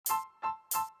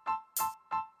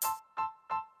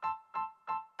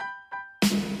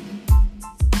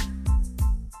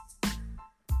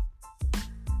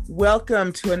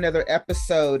Welcome to another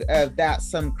episode of That's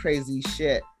Some Crazy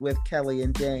Shit with Kelly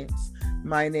and James.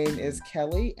 My name is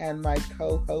Kelly and my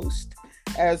co-host,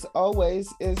 as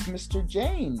always, is Mr.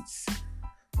 James.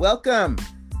 Welcome.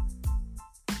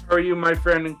 How are you, my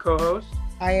friend and co-host?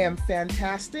 I am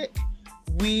fantastic.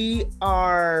 We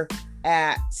are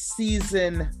at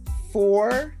season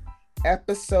 4,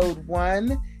 episode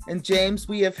 1. And James,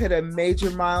 we have hit a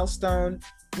major milestone.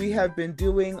 We have been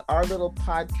doing our little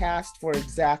podcast for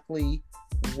exactly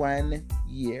 1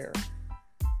 year.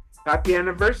 Happy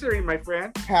anniversary, my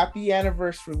friend. Happy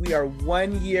anniversary. We are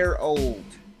 1 year old.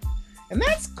 And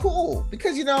that's cool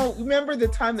because, remember the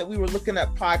time that we were looking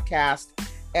at podcasts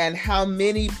and how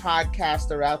many podcasts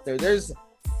are out there? There's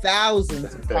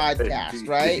thousands of podcasts,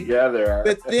 right? Yeah, there are.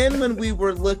 But then when we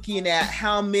were looking at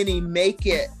how many make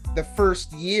it the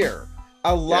first year,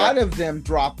 a lot of them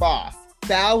drop off.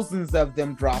 Thousands of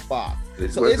them drop off.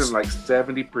 It wasn't like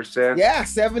 70%. Yeah,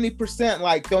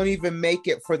 70% don't even make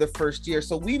it for the first year.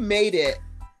 So we made it,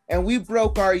 and we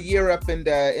broke our year up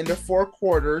into 4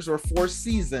 quarters or 4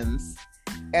 seasons.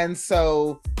 And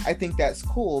so I think that's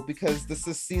cool because this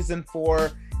is season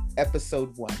 4,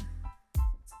 episode 1.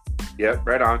 Yep,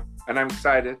 right on. And I'm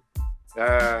excited.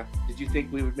 Did you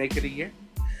think we would make it a year?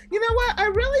 You know what? I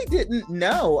really didn't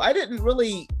know. I didn't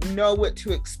really know what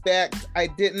to expect. I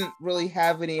didn't really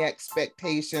have any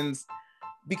expectations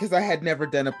because I had never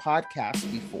done a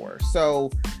podcast before. So,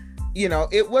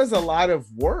 it was a lot of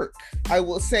work. I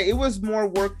will say it was more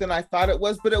work than I thought it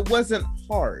was, but it wasn't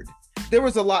hard. There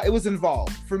was a lot. It was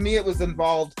involved. For me, it was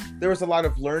involved. There was a lot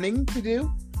of learning to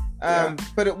do,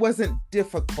 but it wasn't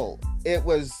difficult. It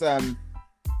was, I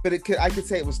could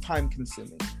say it was time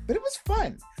consuming, but it was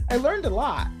fun. I learned a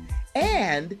lot.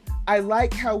 And I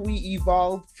like how we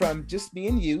evolved from just me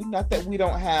and you. Not that we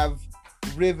don't have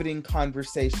riveting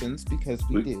conversations, because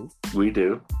we do. We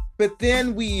do. But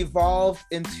then we evolved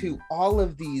into all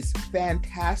of these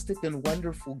fantastic and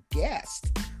wonderful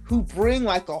guests who bring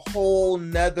a whole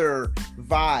nother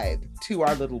vibe to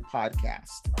our little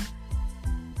podcast.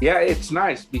 Yeah, it's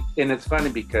nice. And it's funny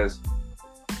because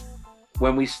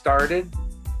when we started,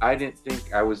 I didn't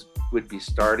think I would be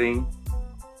starting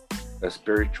a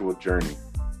spiritual journey.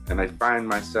 And I find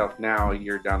myself now, a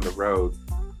year down the road,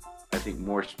 I think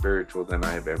more spiritual than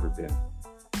I have ever been.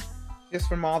 Just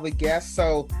from all the guests.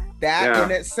 So that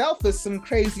in itself is some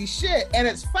crazy shit. And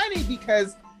it's funny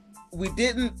because we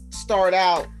didn't start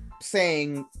out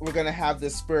saying we're going to have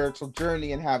this spiritual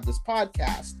journey and have this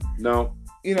podcast. No.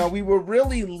 We were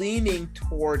really leaning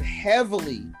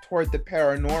heavily toward the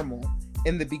paranormal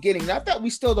in the beginning. Not that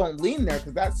we still don't lean there,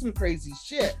 because that's some crazy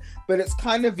shit, but it's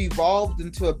kind of evolved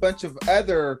into a bunch of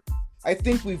other. I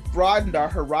think we've broadened our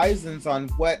horizons on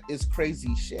what is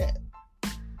crazy shit.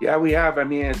 Yeah, we have. I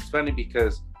mean, it's funny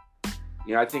because,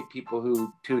 I think people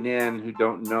who tune in who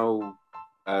don't know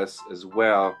us as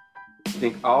well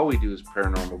think all we do is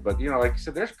paranormal. But, like I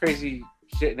said, there's crazy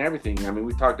shit and everything. I mean,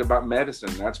 we talked about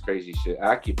medicine. That's crazy shit.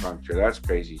 Acupuncture. That's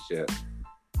crazy shit.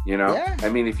 Yeah. I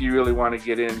mean, if you really want to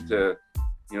get into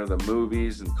the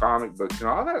movies and comic books and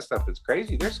all that stuff, it's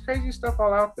crazy. There's crazy stuff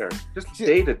all out there. Just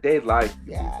day-to-day life.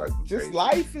 Yeah, just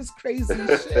life is crazy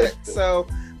shit. So,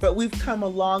 but we've come a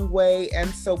long way. And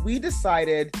so we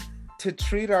decided to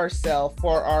treat ourselves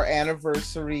for our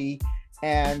anniversary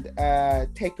and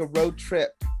take a road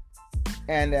trip.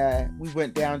 And we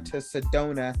went down to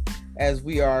Sedona as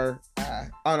we are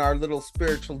on our little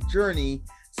spiritual journey.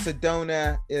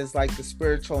 Sedona is like the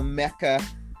spiritual Mecca.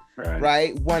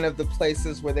 Right? One of the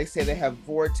places where they say they have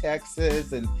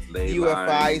vortexes and ley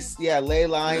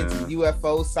lines and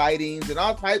UFO sightings and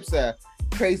all types of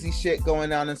crazy shit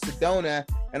going on in Sedona.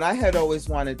 And I had always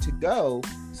wanted to go,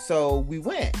 so we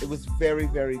went. It was very,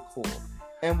 very cool.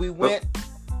 And we went.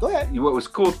 Go ahead. What was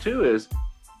cool too is,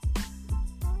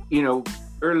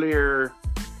 earlier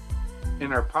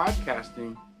in our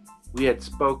podcasting, we had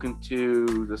spoken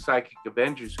to the Psychic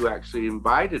Avengers who actually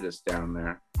invited us down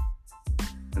there.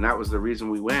 And that was the reason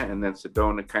we went, and then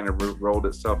Sedona kind of rolled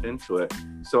itself into it.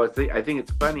 So I think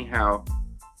it's funny how,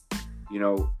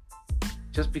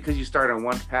 just because you start on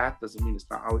one path doesn't mean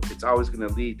it's always going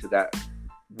to lead to that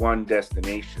one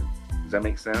destination. Does that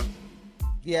make sense?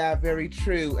 Yeah, very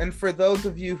true. And for those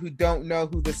of you who don't know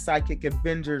who the Psychic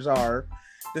Avengers are,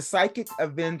 the Psychic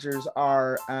Avengers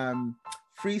are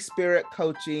free spirit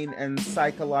coaching and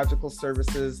psychological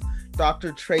services.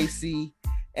 Dr. Tracy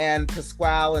and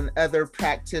Pasquale and other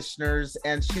practitioners,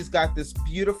 and she's got this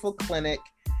beautiful clinic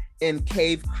in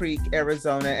Cave Creek,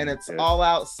 Arizona, and it's all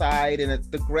outside, and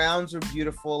the grounds are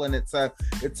beautiful, and it's a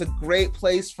great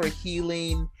place for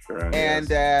healing.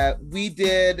 And we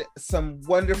did some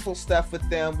wonderful stuff with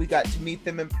them. We got to meet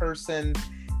them in person,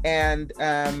 and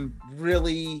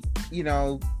really,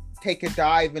 take a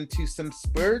dive into some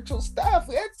spiritual stuff.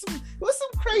 It was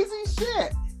some crazy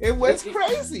shit. It was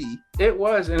crazy. It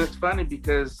was, and it's funny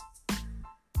because,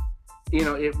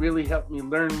 it really helped me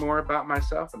learn more about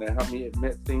myself, and it helped me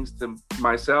admit things to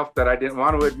myself that I didn't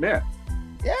want to admit.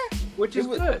 Yeah. Which is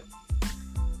good.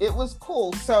 It was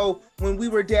cool. So when we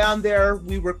were down there,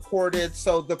 we recorded.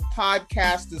 So the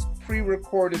podcast is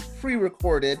pre-recorded,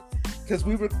 because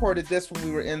we recorded this when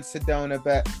we were in Sedona,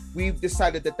 but we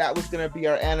decided that was going to be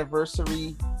our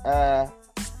anniversary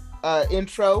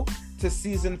intro to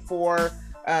season 4.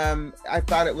 I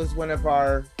thought it was one of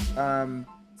our,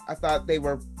 I thought they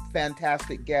were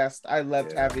fantastic guests. I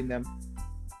loved having them.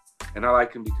 And I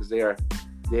like them because they are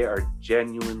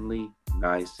genuinely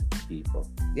nice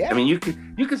people. Yeah. I mean, you could,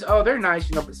 oh, they're nice,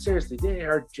 but seriously, they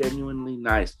are genuinely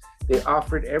nice. They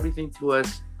offered everything to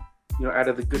us, out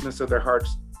of the goodness of their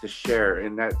hearts to share,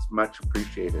 and that's much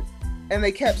appreciated. And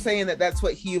they kept saying that that's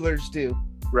what healers do.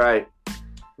 Right.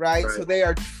 So they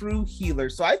are true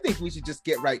healers. So I think we should just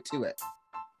get right to it.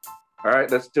 All right,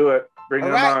 let's do it.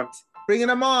 Bringing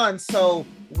them on. So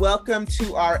welcome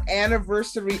to our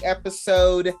anniversary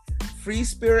episode, Free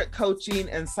Spirit Coaching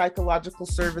and Psychological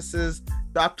Services,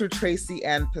 Dr. Tracy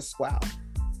Ann Pasquale.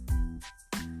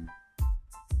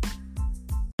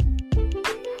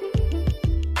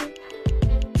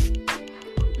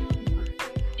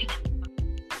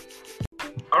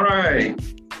 All right.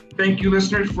 Thank you,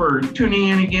 listeners, for tuning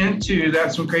in again to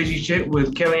That's Some Crazy Shit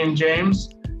with Kelly and James.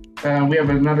 We have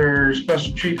another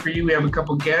special treat for you. We have a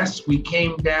couple guests. We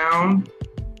came down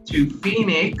to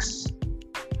Phoenix,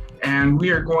 and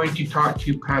we are going to talk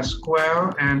to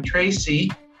Pasquale and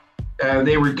Tracy.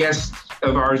 They were guests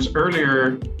of ours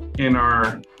earlier in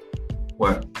our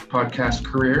podcast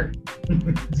career?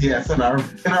 Yes, in our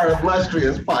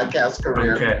illustrious podcast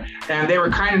career. Okay, and they were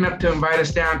kind enough to invite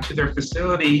us down to their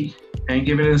facility and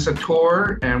giving us a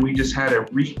tour, and we just had a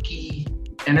Reiki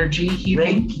energy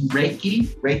healing.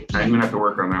 Reiki. I'm gonna have to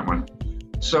work on that one.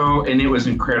 So, and it was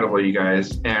incredible, you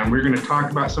guys. And we're gonna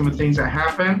talk about some of the things that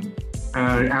happened,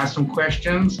 ask some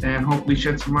questions, and hopefully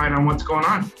shed some light on what's going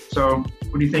on. So,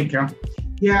 what do you think, Cal?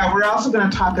 Yeah, we're also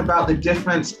gonna talk about the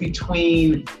difference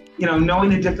between, knowing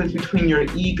the difference between your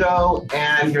ego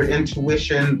and your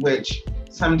intuition, which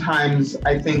sometimes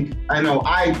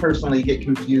I personally get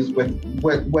confused with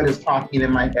what is talking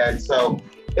in my head. So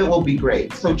it will be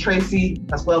great. So Tracy,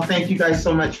 as well, thank you guys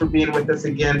so much for being with us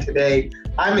again today.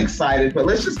 I'm excited, but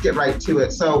let's just get right to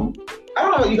it. So I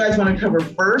don't know what you guys want to cover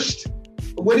first.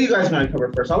 What do you guys want to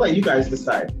cover first? I'll let you guys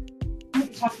decide.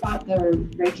 Talk about the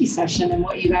Reiki session and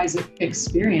what you guys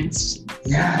experienced.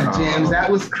 Yeah, James, that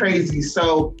was crazy.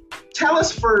 So tell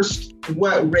us first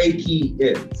what Reiki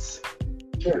is.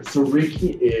 Sure. So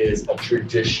Reiki is a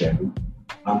tradition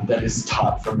that is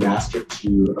taught from master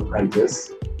to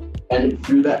apprentice. And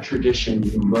through that tradition,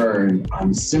 you learn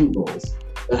symbols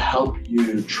that help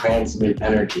you transmit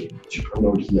energy to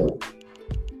promote healing.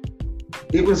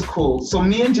 It was cool. So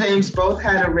me and James both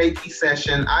had a Reiki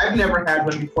session. I've never had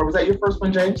one before. Was that your first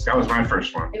one, James? That was my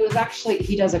first one. It was actually,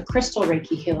 he does a crystal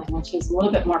Reiki healing, which is a little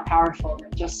bit more powerful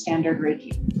than just standard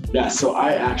Reiki. Yeah, so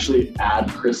I actually add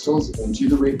crystals into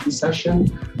the Reiki session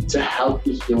to help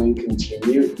the healing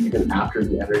continue even after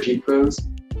the energy flows.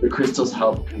 The crystals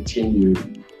help continue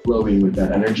flowing with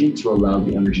that energy to allow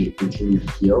the energy to continue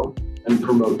to heal and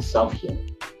promote self-healing.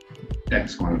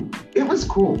 Excellent. It was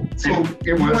cool. So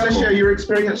you want to share your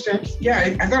experience, James?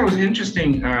 Yeah, I thought it was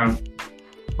interesting.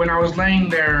 When I was laying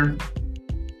there,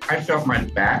 I felt my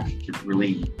back get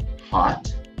really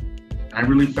hot. And I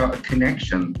really felt a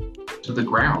connection to the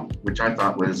ground, which I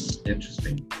thought was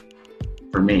interesting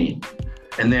for me.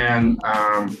 And then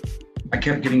I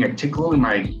kept getting a tickle in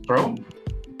my throat.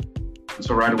 And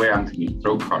so right away I'm thinking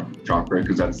throat chakra,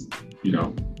 because that's,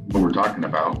 what we're talking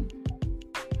about.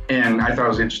 And I thought it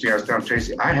was interesting. I was telling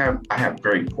Tracy, I have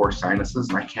very poor sinuses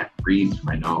and I can't breathe through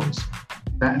my nose.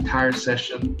 That entire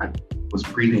session, I was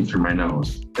breathing through my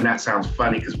nose. And that sounds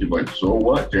funny because people are like, so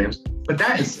what, James? But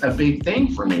that is a big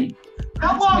thing for me.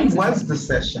 How long was the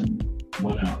session?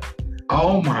 1 hour.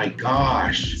 Oh my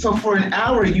gosh. So for an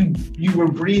hour, you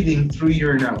were breathing through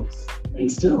your nose.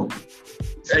 And still.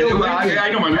 I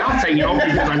know my mouth's hanging open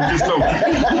because I'm just so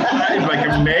like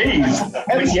amazed.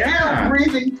 And But yeah, still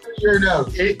breathing through your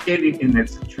nose. and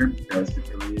it's a trip, guys.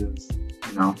 It really is.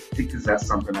 Because that's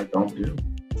something I don't do.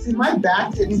 See, my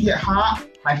back didn't get hot.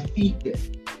 My feet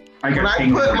did. I When I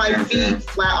put my feet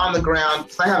flat on the ground,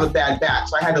 because I have a bad back,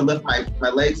 so I had to lift my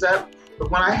legs up.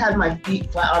 But when I had my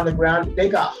feet flat on the ground, they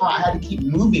got hot. I had to keep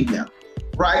moving them,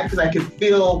 right? Because I could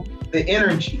feel the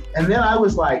energy. And then I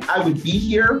was like, I would be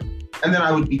here, and then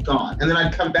I would be gone, and then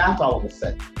I'd come back all of a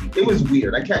sudden. It was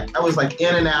weird. I was like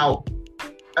in and out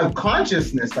of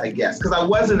consciousness, I guess, because I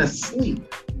wasn't asleep.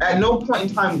 At no point in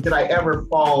time did I ever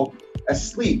fall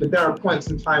asleep, but there are points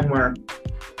in time where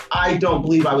I don't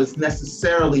believe I was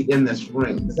necessarily in this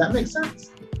room. Does that make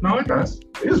sense? No, it does.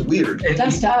 It was weird. It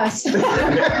does to us. I've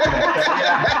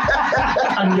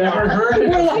never heard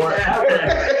it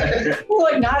before. We're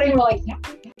like nodding, we're like, yeah.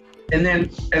 And then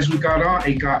as we got on,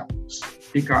 it got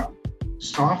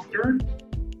softer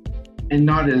and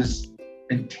not as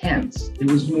intense. It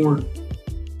was more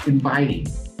inviting.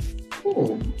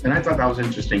 Cool. And I thought that was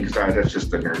interesting because that's just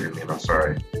the nerd in me. I'm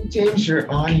sorry. James, you're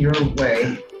on your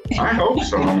way. I hope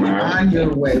so, man. On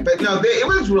your way. But no, it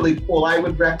was really cool. I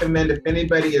would recommend if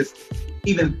anybody is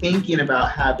even thinking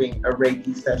about having a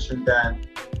Reiki session done,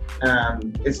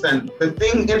 it's done. The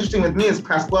thing interesting with me is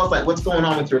Pasquale's like, what's going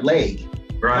on with your leg?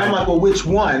 Right. And I'm like, well, which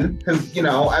one? Because,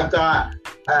 I've got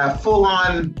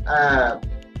full-on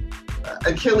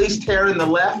Achilles tear in the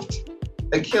left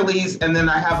Achilles, and then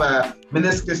I have a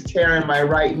meniscus tear in my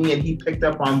right knee, and he picked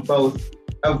up on both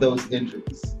of those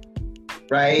injuries.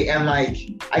 Right? And like,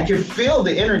 I could feel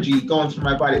the energy going through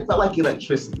my body. It felt like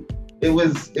electricity. It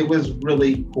was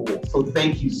really cool. So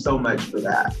thank you so much for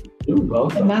that. You're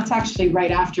welcome. And that's actually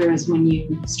right after is when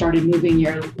you started moving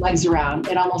your legs around.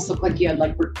 It almost looked like you had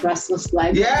like restless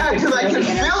legs. Yeah, because I could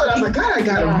feel it. I was like, God, I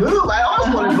gotta move. I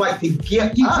almost wanted like to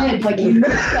get You up. did, like you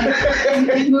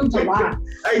moved a lot.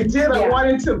 I did. Yeah. I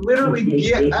wanted to literally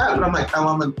get up. And I'm like,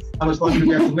 how much longer do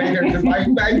we have to wait here? Because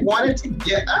I wanted to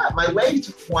get up. My legs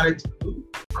just wanted to move.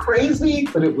 Crazy,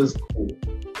 but it was cool.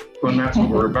 Well, and that's what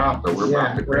we're about, though.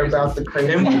 We're about the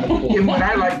crazy. And what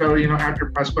I like, though, after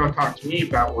Pasquale talked to me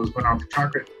about was went off the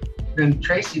chakra, then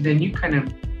Tracy, then you kind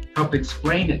of helped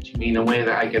explain it to me in a way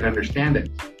that I could understand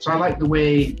it. So I like the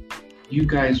way you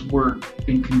guys work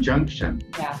in conjunction.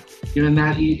 Yeah. And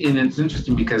it's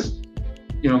interesting because,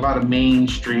 a lot of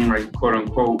mainstream, like quote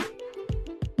unquote,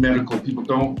 medical people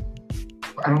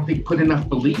I don't think put enough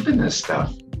belief in this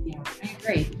stuff. Yeah, I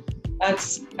agree.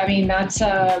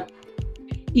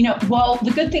 Well,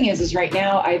 the good thing is right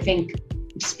now, I think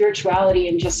spirituality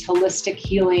and just holistic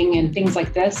healing and things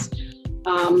like this,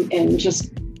 and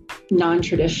just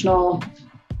non-traditional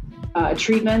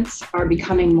treatments are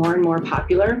becoming more and more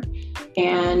popular.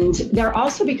 And they're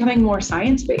also becoming more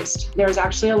science-based. There's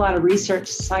actually a lot of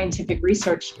scientific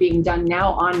research being done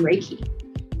now on Reiki.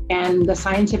 And the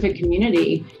scientific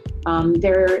community,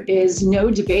 there is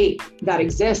no debate that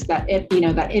exists that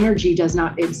that energy does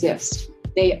not exist.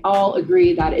 They all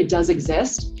agree that it does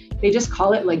exist. They just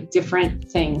call it like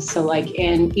different things. So like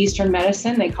in Eastern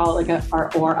medicine, they call it like our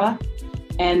aura.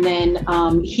 And then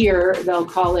here they'll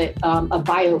call it a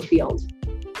biofield.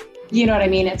 You know what I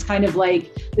mean? It's kind of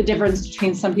like the difference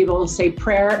between some people will say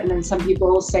prayer and then some people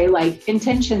will say like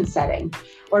intention setting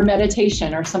or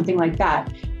meditation or something like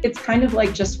that. It's kind of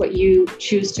like just what you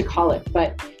choose to call it.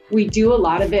 But we do a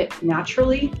lot of it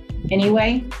naturally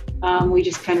anyway. We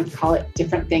just kind of call it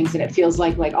different things, and it feels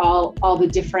like all the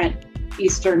different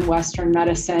Eastern, Western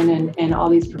medicine and all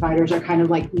these providers are kind of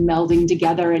like melding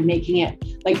together and making it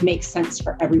like make sense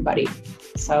for everybody.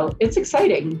 So it's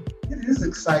exciting. It is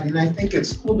exciting. I think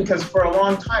it's cool because for a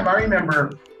long time, I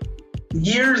remember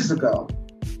years ago,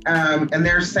 and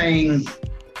they're saying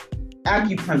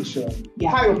acupuncture,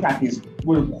 chiropractic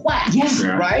were quacks, Yes.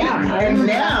 right? Yeah. And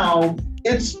now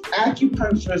it's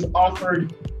acupuncture is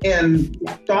offered in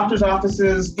doctor's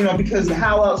offices, because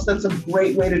how else? That's a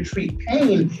great way to treat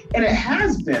pain, and it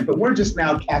has been, but we're just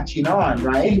now catching on,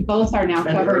 right? And both are now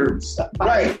covered by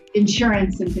Right.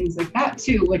 insurance and things like that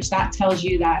too, which that tells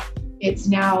you that it's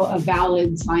now a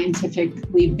valid,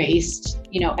 scientifically based,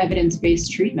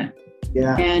 evidence-based treatment.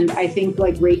 Yeah. And I think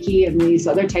like Reiki and these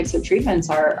other types of treatments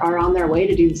are on their way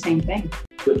to do the same thing.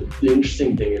 The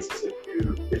interesting thing is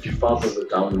if you follow the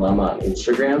Dalai Lama on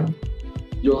Instagram,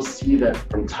 you'll see that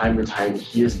from time to time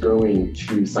he is going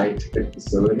to scientific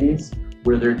facilities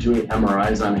where they're doing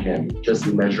MRIs on him, just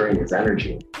measuring his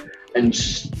energy. And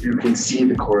you can see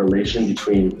the correlation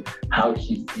between how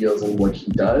he feels and what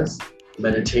he does,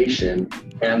 meditation,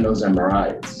 and those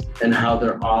MRIs, and how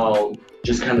they're all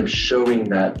just kind of showing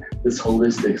that this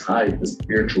holistic side, this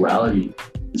spirituality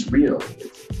is real.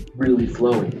 It's really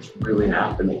flowing. It's really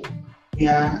happening.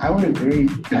 Yeah, I would agree.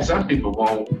 And some people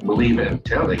won't believe it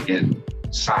until they get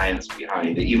science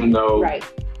behind it, even though Right.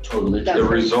 Totally the true.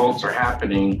 results are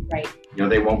happening. Right.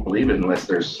 They won't believe it unless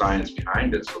there's science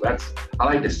behind it. So I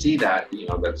like to see that,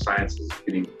 that science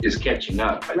is catching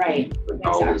up. I think, with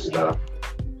all this stuff.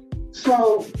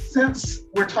 So since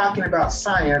we're talking about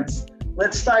science,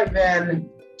 let's dive in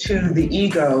to the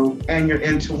ego and your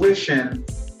intuition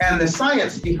and the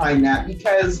science behind that,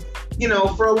 because, you know,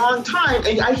 for a long time,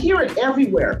 and I hear it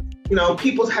everywhere, you know,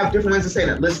 people have different ways of saying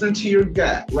it. Listen to your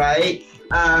gut, right?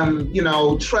 You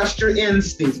know, trust your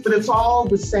instincts, but it's all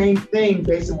the same thing,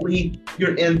 basically,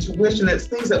 your intuition. It's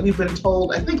things that we've been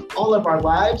told, I think, all of our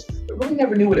lives, but really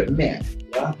never knew what it meant,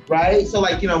 right? So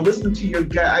like, you know, listen to your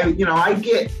gut. I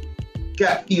get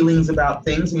gut feelings about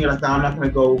things, and you're like, oh, I'm not going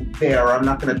to go there, or I'm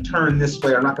not going to turn this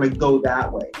way, or I'm not going to go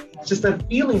that way. It's just a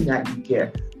feeling that you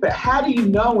get. But how do you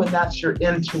know when that's your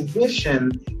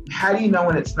intuition? How do you know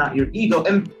when it's not your ego?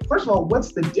 And first of all,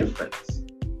 what's the difference?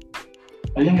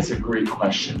 I think it's a great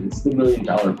question. It's the $1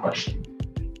 million question.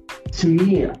 To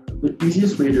me, the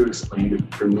easiest way to explain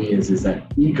it for me is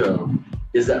that ego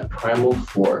is that primal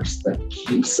force that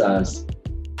keeps us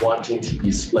wanting to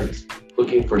be like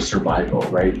looking for survival,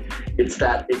 right? It's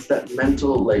that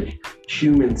mental, like,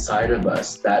 human side of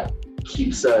us that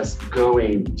keeps us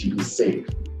going to be safe,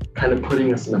 kind of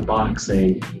putting us in a box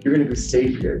saying, you're going to be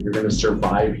safe here, you're going to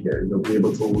survive here, you'll be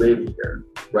able to live here,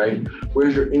 right?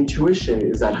 Whereas your intuition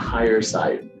is that higher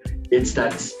side. It's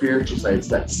that spiritual side, it's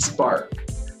that spark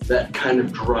that kind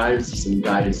of drives us and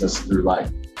guides us through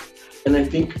life. And I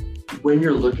think when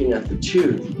you're looking at the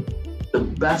two, the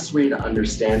best way to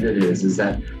understand it is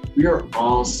that we are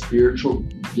all spiritual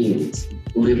beings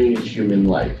living a human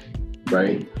life,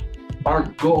 right? Our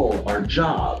goal, our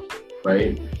job,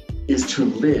 right, is to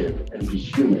live and be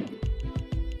human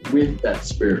with that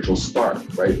spiritual spark,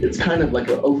 right? It's kind of like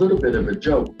a little bit of a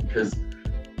joke, because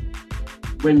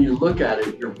when you look at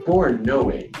it, you're born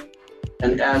knowing,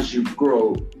 and as you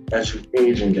grow, as you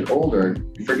age and get older,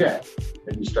 you forget,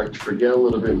 and you start to forget a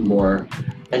little bit more,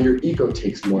 and your ego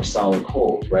takes more solid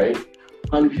hold, right?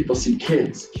 How many people see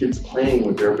kids playing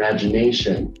with their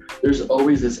imagination? There's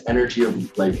always this energy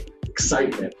of like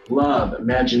excitement, love,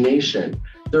 imagination.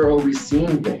 They're always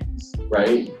seeing things,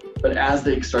 right? But as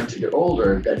they start to get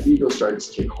older, that ego starts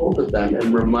to take hold of them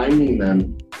and reminding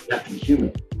them you have to be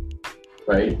human,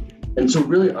 right? And so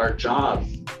really our job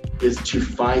is to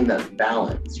find that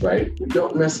balance, right? We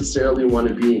don't necessarily want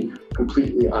to be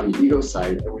completely on the ego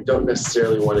side, and we don't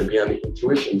necessarily want to be on the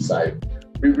intuition side.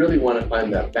 We really want to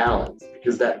find that balance,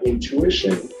 because that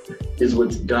intuition is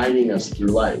what's guiding us through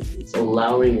life. It's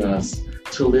allowing us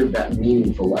to live that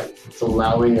meaningful life. It's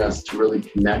allowing us to really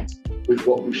connect with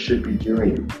what we should be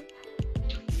doing.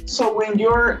 So when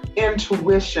your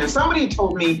intuition, somebody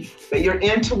told me that your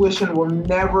intuition will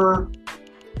never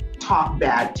talk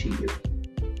bad to you,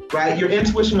 right? Your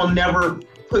intuition will never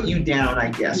put you down, I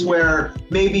guess, where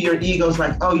maybe your ego's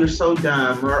like, oh, you're so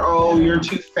dumb, or oh, you're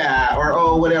too fat, or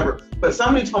oh, whatever. But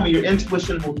somebody told me your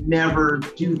intuition will never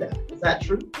do that. Is that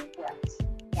true? Correct.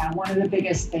 Yeah, one of the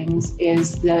biggest things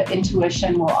is the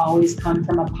intuition will always come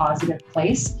from a positive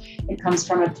place. It comes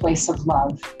from a place of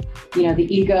love. You know,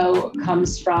 the ego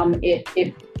comes from, it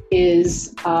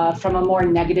is from a more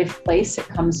negative place. It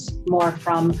comes more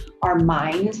from our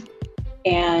mind.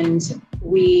 And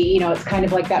we, you know, it's kind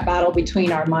of like that battle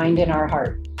between our mind and our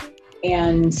heart.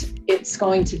 And it's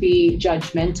going to be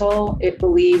judgmental. It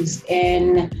believes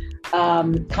in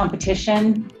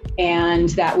competition, and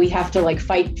that we have to like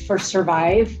fight for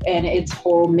survive, and its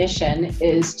whole mission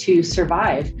is to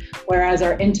survive. Whereas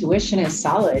our intuition is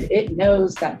solid. It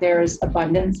knows that there's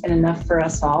abundance and enough for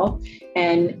us all,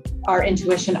 and our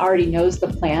intuition already knows the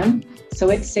plan, so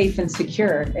it's safe and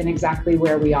secure in exactly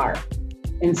where we are.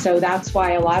 And so that's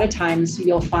why a lot of times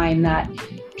you'll find that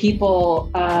people,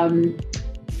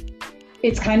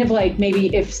 it's kind of like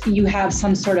maybe if you have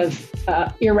some sort of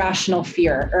irrational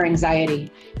fear or anxiety,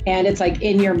 and it's like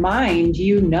in your mind,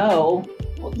 you know,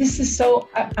 well, this is so,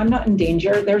 I'm not in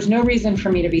danger. There's no reason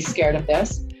for me to be scared of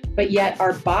this. But yet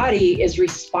our body is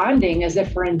responding as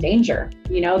if we're in danger.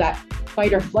 You know, that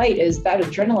fight or flight is that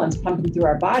adrenaline's pumping through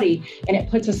our body, and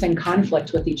it puts us in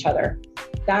conflict with each other.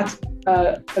 That's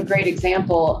a great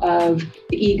example of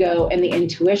the ego and the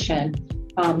intuition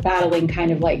battling,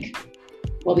 kind of like,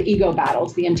 well, the ego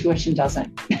battles, the intuition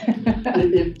doesn't.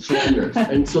 It surrenders.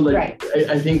 And so like, right.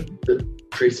 I think that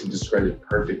Tracy described it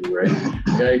perfectly, right?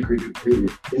 And I agree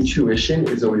completely. Intuition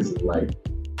is always light.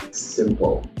 It's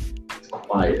simple. It's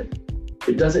quiet.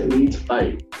 It doesn't need to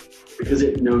fight because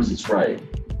it knows it's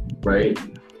right?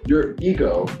 Your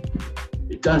ego,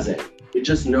 it doesn't. It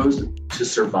just knows to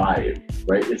survive,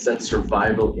 right? It's that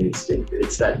survival instinct.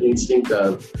 It's that instinct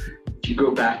of, if you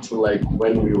go back to like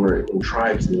when we were in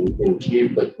tribes and in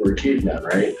cave, like we were cavemen,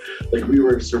 right? Like we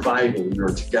were surviving, we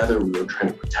were together, we were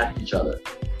trying to protect each other.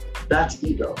 That's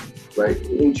ego, right?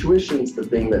 Intuition's the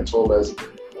thing that told us,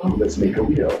 oh, let's make a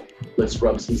wheel. Let's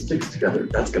rub some sticks together.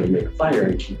 That's gonna make a fire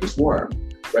and keep us warm,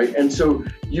 right? And so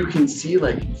you can see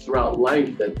like throughout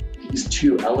life that the these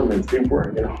two elements, they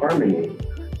work in harmony,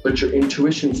 but your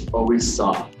intuition's always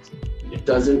soft. It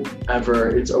doesn't ever,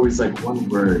 it's always like one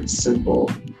word,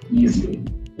 simple, easy,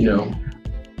 you know?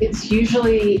 It's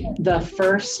usually the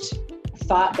first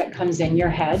thought that comes in your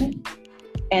head,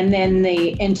 and then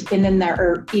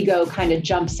their ego kind of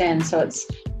jumps in. So it's,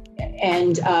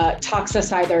 and talks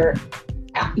us either,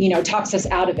 talks us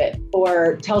out of it,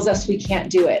 or tells us we can't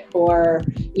do it, or,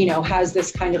 has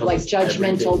this kind of like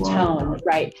judgmental tone,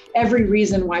 right? Every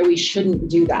reason why we shouldn't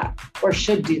do that or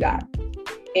should do that.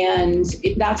 And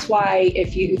that's why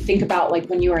if you think about like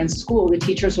when you were in school, the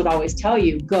teachers would always tell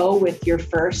you, go with your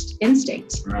first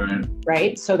instinct,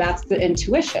 right? So that's the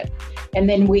intuition. And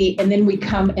then we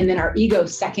come, and then our ego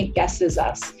second guesses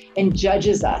us and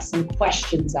judges us and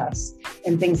questions us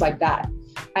and things like that.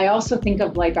 I also think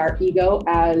of like our ego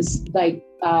as like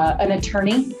an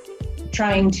attorney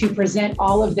trying to present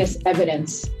all of this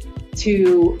evidence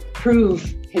to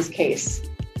prove his case,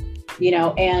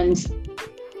 and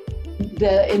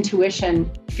the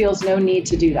intuition feels no need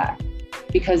to do that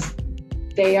because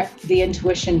the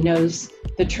intuition knows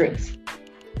the truth.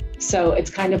 So it's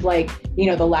kind of like,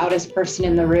 the loudest person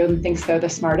in the room thinks they're the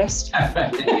smartest,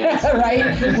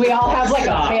 right? We all have like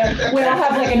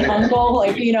an uncle,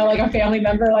 like a family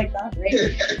member like that,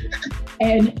 right?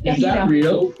 And is that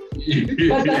real?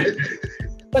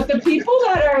 But the people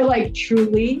that are like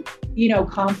truly,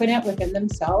 confident within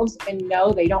themselves and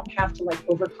know they don't have to like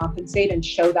overcompensate and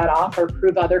show that off or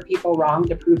prove other people wrong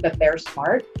to prove that they're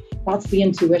smart. That's the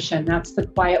intuition. That's the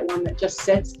quiet one that just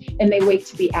sits and they wait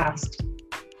to be asked,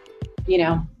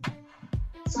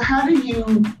 So how do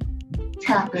you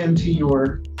tap into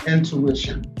your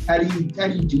intuition? How do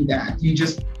you do that? Do you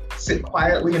just sit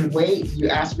quietly and wait? Do you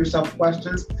ask yourself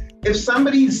questions? If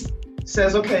somebody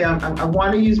says, okay, I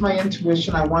want to use my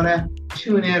intuition, I want to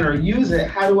tune in or use it,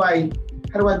 how do I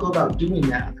go about doing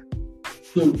that?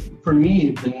 So for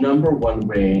me, the number one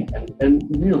way, and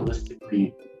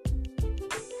realistically,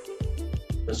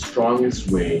 the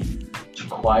strongest way to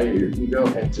quiet your ego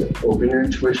and to open your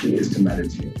intuition is to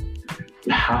meditate.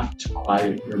 You have to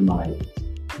quiet your mind.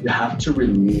 You have to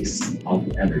release all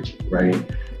the energy, right?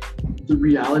 The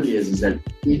reality is that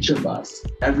each of us,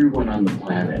 everyone on the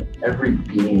planet, every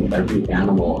being, every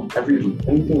animal,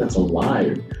 anything that's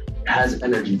alive has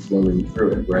energy flowing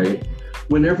through it, right?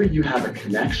 Whenever you have a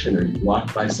connection or you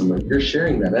walk by someone, you're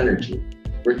sharing that energy.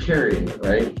 We're carrying it,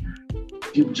 right?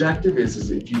 The objective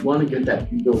is if you want to get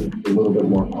that ego to be a little bit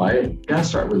more quiet, you gotta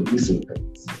start releasing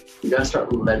things. You gotta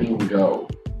start letting go,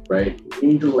 right? You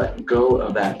need to let go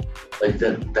of that, like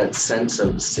that sense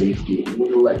of safety. You need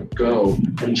to let go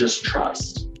and just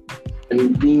trust.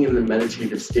 And being in the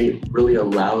meditative state really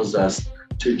allows us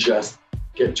to just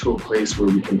get to a place where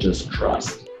we can just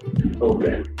trust and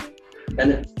open.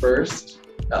 And at first,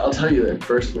 I'll tell you that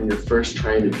when you're first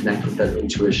trying to connect with that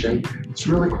intuition, it's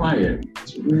really quiet.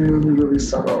 It's really, really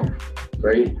subtle,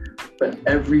 right? But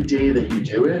every day that you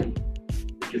do it,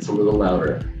 it gets a little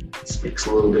louder. It speaks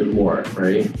a little bit more,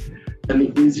 right? And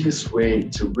the easiest way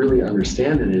to really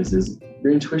understand it is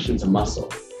your intuition's a muscle.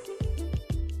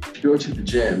 If you go to the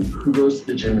gym, who goes to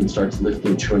the gym and starts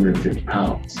lifting 250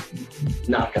 pounds?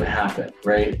 Not gonna happen,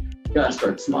 right? You gotta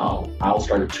start small. I'll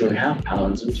start at 2.5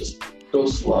 pounds and just go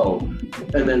slow.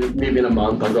 And then maybe in a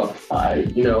month I'll go up to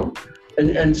 5,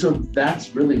 And so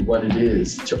that's really what it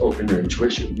is to open your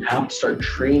intuition. You have to start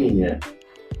training it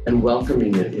and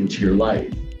welcoming it into your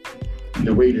life. And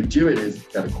the way to do it is you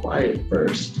gotta quiet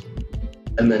first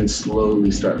and then slowly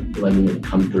start letting it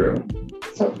come through.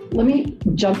 So let me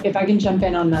if I can jump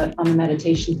in on the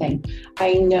meditation thing.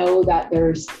 I know that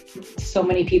there's so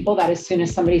many people that as soon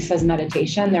as somebody says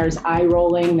meditation, there's eye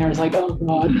rolling, there's like, oh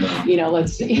God,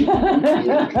 let's see.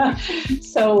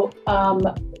 So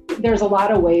there's a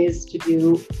lot of ways to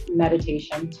do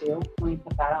meditation too. Let me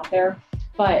put that out there.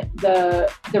 But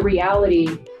the reality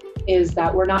is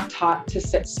that we're not taught to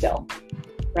sit still,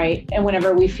 right? And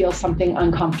whenever we feel something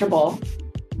uncomfortable,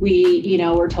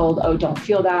 we're told, oh, don't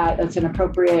feel that. That's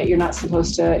inappropriate. You're not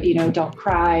supposed to, don't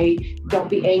cry. Don't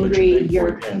be angry.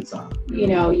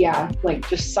 Like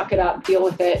just suck it up, deal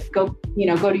with it. Go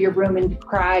to your room and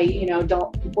cry,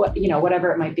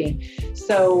 whatever it might be.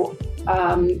 So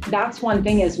that's one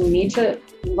thing is we need to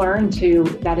learn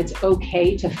that it's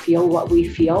okay to feel what we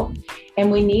feel.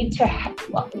 And we need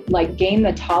to gain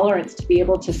the tolerance to be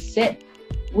able to sit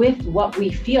with what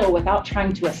we feel without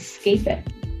trying to escape it.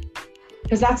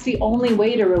 Because that's the only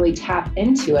way to really tap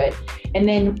into it. And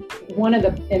then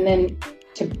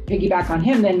to piggyback on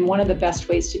him, then one of the best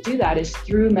ways to do that is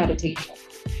through meditation.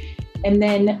 And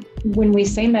then when we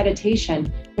say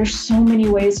meditation, there's so many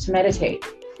ways to meditate.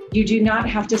 You do not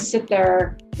have to sit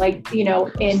there like,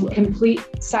 in complete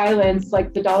silence,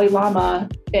 like the Dalai Lama,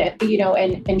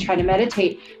 and try to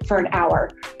meditate for an hour.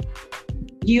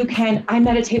 I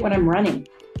meditate when I'm running.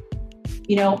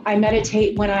 I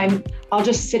meditate when I'll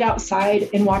just sit outside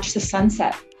and watch the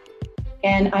sunset.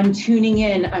 And I'm tuning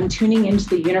into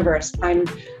the universe. I'm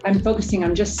focusing,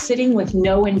 I'm just sitting with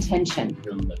no intention.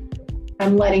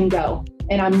 I'm letting go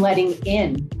and I'm letting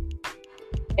in.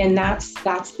 And that's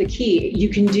the key. You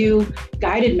can do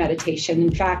guided meditation.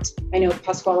 In fact, I know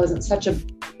Pasquale isn't such a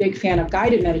big fan of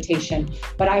guided meditation,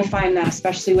 but I find that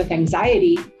especially with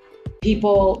anxiety,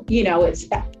 people,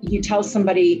 you tell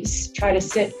somebody, try to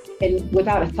sit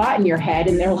without a thought in your head,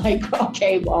 and they're like,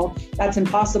 okay, well, that's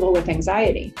impossible with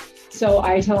anxiety. So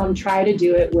I tell them, try to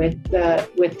do it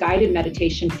with guided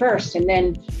meditation first, and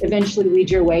then eventually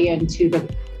lead your way into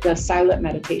the silent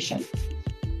meditation.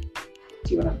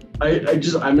 Do you want to?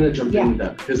 I'm going to jump into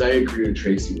that because I agree with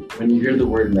Tracy. When you hear the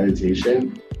word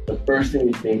meditation, the first thing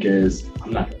you think is,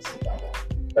 I'm not going to sit that long.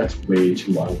 That's way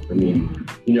too long for me.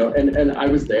 And I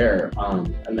was there,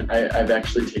 and I've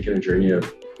actually taken a journey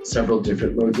of several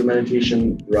different modes of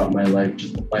meditation throughout my life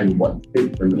just to find what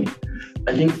fit for me.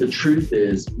 I think the truth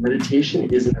is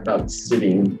meditation isn't about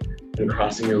sitting and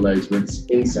crossing your legs with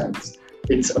incense.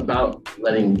 It's about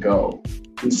letting go.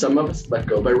 And some of us let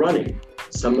go by running.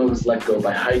 Some of us let go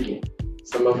by hiking.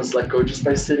 Some of us let go just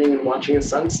by sitting and watching a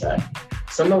sunset.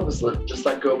 Some of us just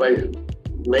let go by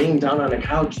laying down on a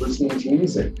couch listening to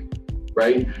music,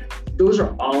 right? Those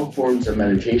are all forms of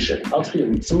meditation. I'll tell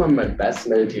you, some of my best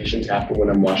meditations happen when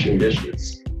I'm washing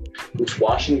dishes. It's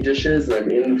washing dishes and I'm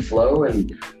in the flow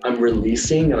and I'm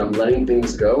releasing and I'm letting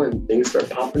things go and things start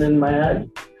popping in my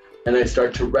head. And I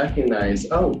start to recognize,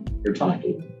 oh, you're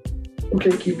talking.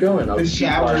 Okay, keep going. The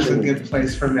shower is a good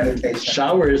place for meditation.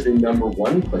 Shower is the number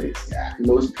one place. Yeah.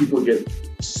 Most people get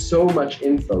so much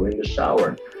info in the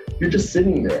shower. You're just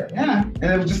sitting there. Yeah, and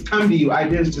it will just come to you.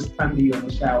 Ideas just come to you in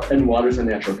the shower. And water's a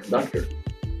natural conductor.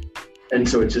 And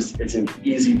so it's an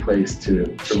easy place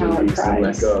to release and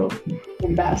let go.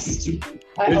 The best.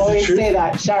 I always say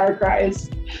that, shower cries.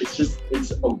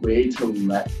 It's a way to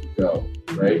let go,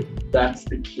 right? That's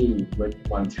the key when you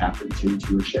want to tap into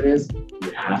intuition is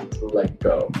you have to let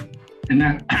go. And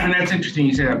that's interesting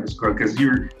you say that, Ms. Crow, because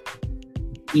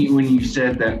when you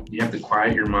said that you have to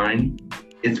quiet your mind,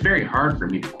 it's very hard for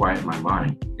me to quiet my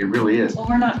mind. It really is. Well,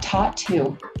 we're not taught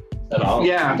to. At all.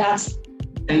 Yeah.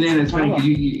 And then it's funny,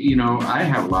 I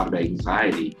have a lot of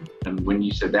anxiety. And when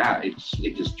you said that, it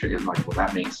just triggered like, well,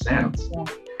 that makes sense. Yeah.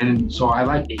 And so I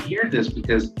like to hear this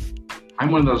because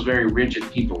I'm one of those very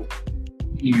rigid people.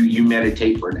 You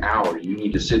meditate for an hour. You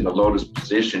need to sit in the lotus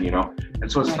position,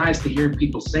 And so it's nice to hear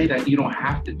people say that you don't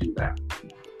have to do that,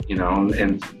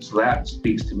 And so that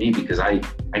speaks to me because I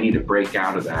need to break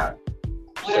out of that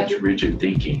such rigid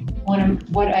thinking.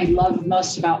 What I love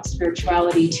most about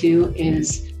spirituality too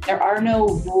is there are no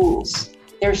rules.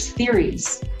 There's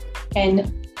theories.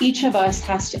 And each of us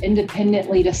has to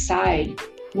independently decide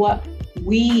what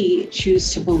we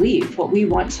choose to believe, what we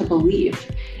want to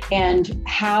believe, and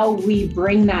how we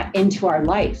bring that into our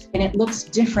life. And it looks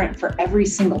different for every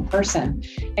single person.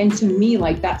 And to me,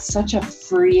 like, that's such a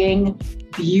freeing,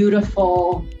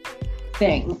 beautiful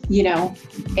thing,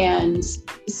 And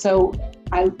so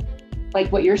I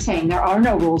like what you're saying. There are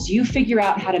no rules. You figure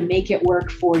out how to make it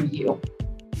work for you.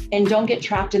 And don't get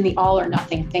trapped in the all or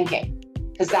nothing thinking,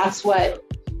 because that's what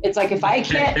it's like. If I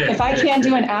can't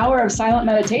do an hour of silent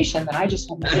meditation, then I just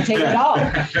won't meditate at all.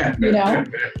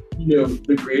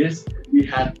 The greatest we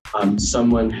had,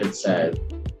 someone had said,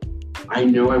 I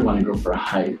know I want to go for a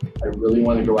hike. I really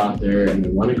want to go out there and I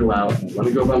want to go out and I want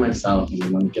to go by myself and I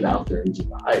want to get out there and do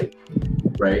the hike,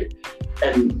 right?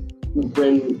 And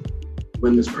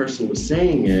when this person was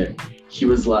saying it, he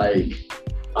was like,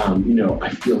 I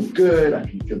feel good. I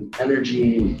can feel the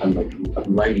energy.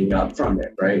 I'm lighting up from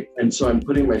it, right? And so I'm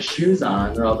putting my shoes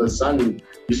on, and all of a sudden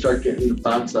you start getting the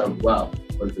thoughts of, well,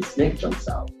 what if the snake jumps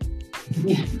out?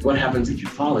 Yeah. What happens if you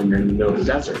fall and you're in the middle of the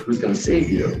desert? Who's going to save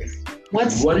you?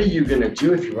 What are you going to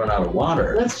do if you run out of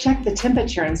water? Let's check the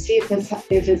temperature and see if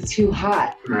it's too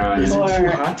hot. Right. Is it too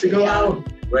hot to go out?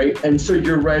 Right. And so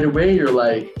you're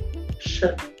like,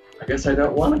 shit. I guess I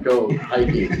don't want to go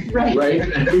hiking, right?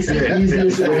 It's the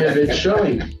easiest way of it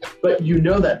showing. But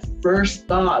that first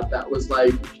thought that was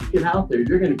like, if you get out there,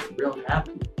 you're going to be real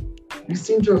happy. You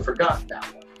seem to have forgotten that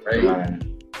one, right?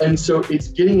 And so it's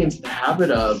getting into the habit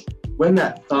of when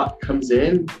that thought comes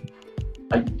in,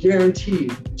 I guarantee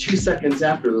 2 seconds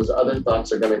after those other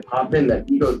thoughts are going to pop in, that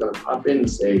ego is going to pop in and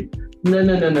say, no,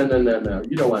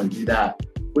 you don't want to do that.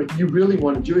 What you really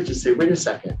want to do is just say, wait a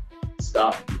second,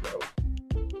 stop, ego.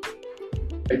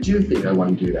 I do think I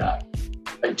want to do that.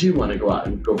 I do want to go out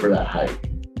and go for that hike,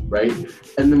 right?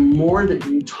 And the more that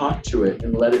you talk to it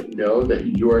and let it know that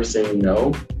you are saying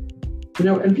no, you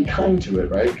know, and be kind to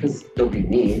it, right? Because don't be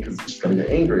mean, because it's just going to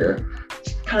get angrier.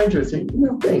 Just kind to it, say,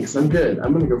 no, thanks, I'm good.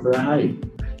 I'm going to go for that hike.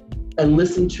 And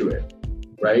listen to it,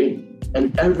 right?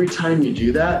 And every time you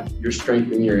do that, you're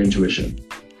strengthening your intuition.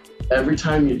 Every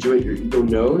time you do it, your ego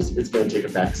knows it's going to take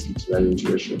a backseat to that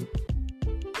intuition.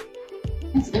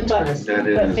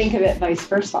 But think of it vice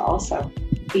versa also.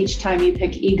 Each time you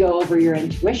pick ego over your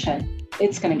intuition,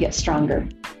 it's going to get stronger.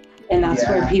 And that's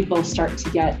where people start to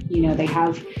get, you know, they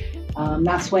have,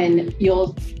 that's when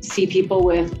you'll see people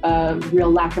with a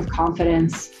real lack of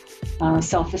confidence,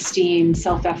 self-esteem,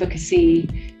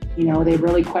 self-efficacy. You know, they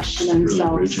really question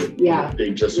themselves. Really rigid. Yeah.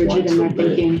 They just rigid want in to their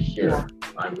thinking. Here, Yeah.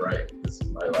 I'm right. This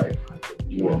is my life.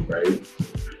 You know, right?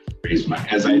 Raise my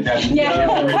as I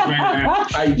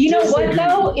Yeah. You know what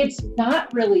though? It's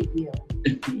not really you.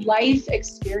 Life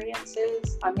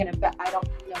experiences. I'm gonna bet. I don't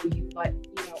know you, but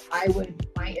you know,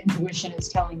 my intuition is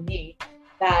telling me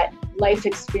that life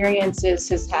experiences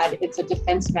it's a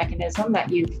defense mechanism that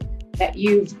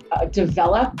you've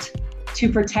developed to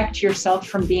protect yourself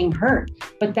from being hurt.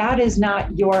 But that is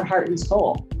not your heart and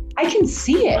soul. I can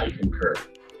see it. I concur.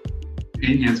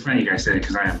 It's funny you guys say it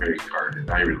because I am very guarded.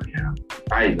 I really am.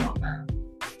 I know that.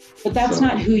 But that's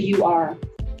not who you are.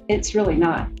 It's really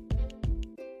not.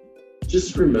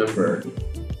 Just remember,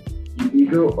 the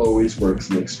ego always works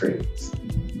in extremes.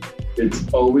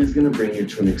 It's always going to bring you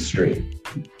to an extreme.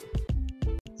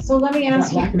 So let me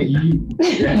ask you.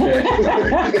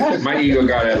 My ego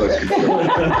got out of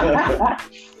control.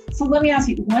 So let me ask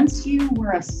you, once you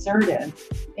were assertive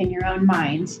in your own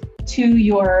mind to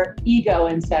your ego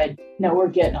and said, no, we're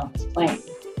getting on this plane,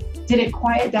 did it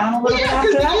quiet down a little bit after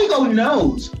because that? the ego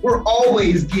knows we're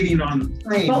always getting on the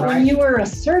plane, But right? when you were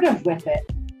assertive with it,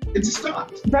 it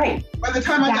stopped. right, By the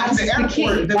time I got to the that's the key.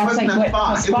 airport, there That's wasn't like a what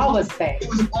thought. Pasquale was saying. It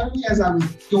was only as I was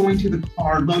going to the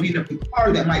car, loading up the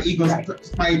car, that my ego, Right.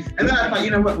 and then I thought,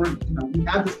 you know what, we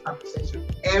have this conversation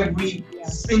every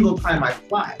single time I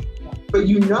fly. Yeah. But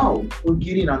we're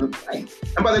getting on the plane.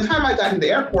 And by the time I got to the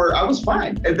airport, I was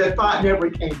fine. And the thought never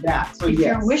came back. So If yes.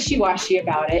 you're wishy-washy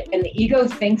about it and the ego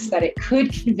thinks that it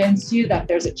could convince you that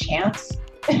there's a chance,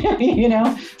 you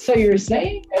know, so you're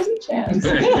saying there's a chance.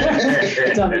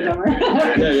 Dumb and dumber.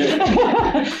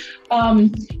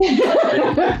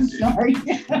 Sorry.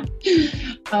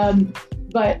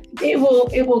 But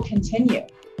it will continue.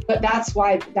 But that's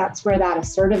where that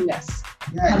assertiveness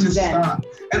Yeah, it comes just in. stopped.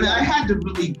 And I have to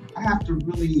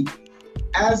really,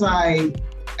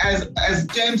 as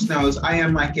James knows, I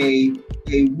am like a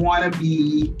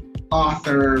wannabe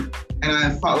author, and I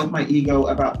fought with my ego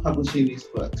about publishing these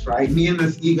books, right? Me and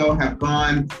this ego have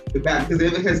gone back because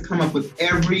it has come up with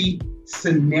every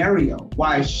scenario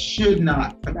why I should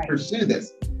not pursue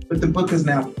this. But the book is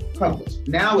now published.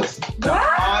 Now it's the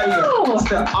audio. It's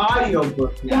the audio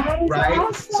book now, That is right?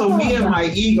 awesome. So me and my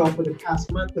ego for the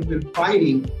past month have been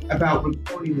fighting about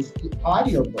recording this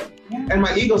audio book. Yeah. And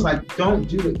my ego's like, don't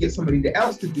do it, get somebody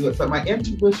else to do it. But my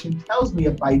intuition tells me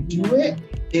if I do it,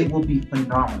 it will be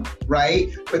phenomenal, right?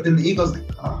 But then the ego's like,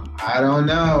 oh, I don't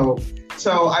know.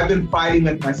 So I've been fighting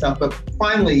with myself, but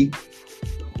finally,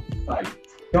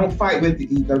 don't fight with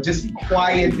the ego. Just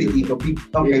quiet the ego. Be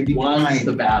wants kind.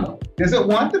 the battle. Does it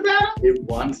want the battle? It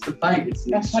wants to fight. It's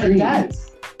an That's what extreme. it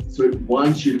does. So it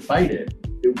wants you to fight it.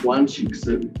 It wants you.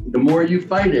 So the more you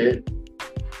fight it,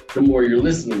 the more you're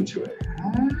listening to it.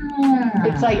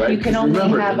 It's like Right, you can 'cause only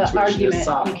remember, have an intuition is argument.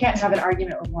 soft. You can't have an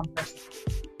argument with one person.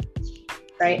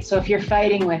 Right? So if you're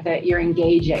fighting with it, you're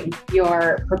engaging,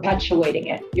 you're perpetuating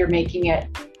it,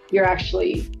 you're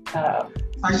actually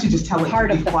I should just tell it Part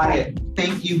to of be the quiet.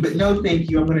 Thank you, but no thank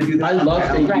you. I'm going to do this. I love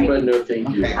thank Right. you, but no thank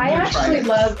you. Okay. I I'm gonna try actually this.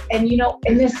 love, and you know,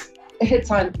 and this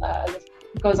hits on,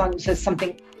 goes on to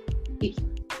something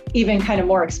even kind of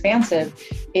more expansive,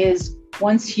 is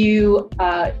once you,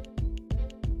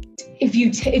 if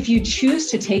you choose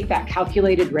to take that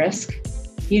calculated risk,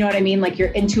 you know what I mean? Like your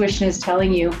intuition is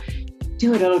telling you,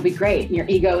 do it, it'll be great. And your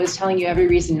ego is telling you every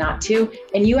reason not to.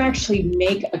 And you actually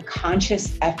make a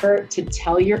conscious effort to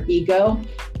tell your ego,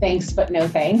 thanks, but no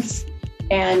thanks.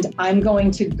 And I'm going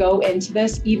to go into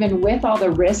this even with all the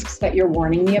risks that you're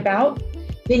warning me about.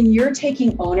 Then you're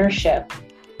taking ownership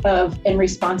of and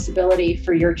responsibility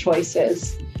for your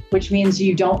choices, which means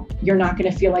you're not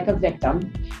going to feel like a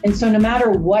victim. And so no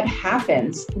matter what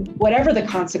happens, whatever the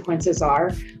consequences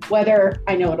are, whether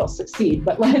I know it'll succeed,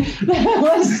 but but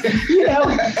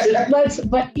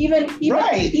even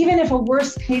Right. even if a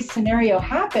worst case scenario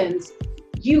happens,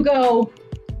 you go,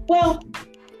 well,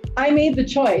 I made the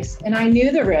choice and I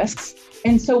knew the risks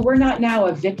And so we're not now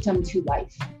a victim to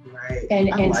life Right.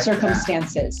 and I like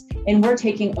circumstances. And we're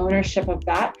taking ownership of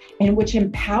that, and which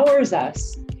empowers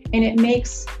us. And it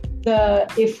makes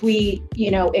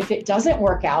if it doesn't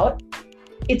work out,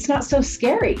 it's not so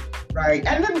scary. that. Right.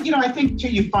 And then, I think too,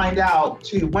 you find out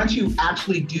too, once you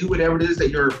actually do whatever it is that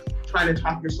you're trying to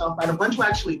talk yourself out of, once you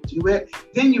actually do it,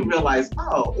 then you realize,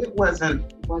 oh, it wasn't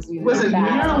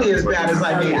nearly as bad as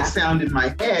I made it sound in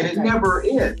my head. It never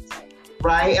is.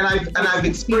 Right. And I've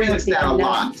experienced that a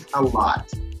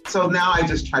lot. So now I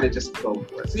just try to just go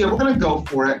for it. So yeah, we're going to go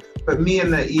for it. But me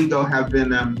and the ego have been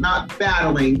not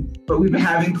battling, but we've been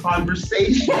having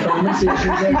conversations. We've been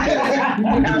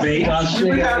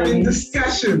having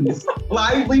discussions,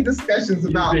 lively discussions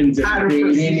about how to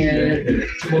proceed.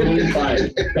 Totally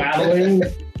fine. Battling,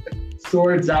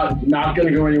 swords out, not going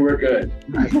to go anywhere good.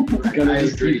 Right. It's going to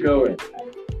just keep going.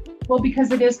 Well,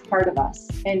 because it is part of us.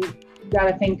 And you got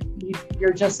to think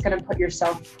you're just going to put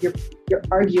yourself, you're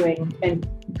arguing and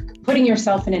putting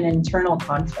yourself in an internal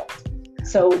conflict.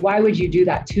 So why would you do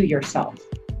that to yourself?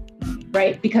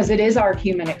 Right? Because it is our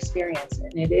human experience,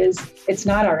 and it's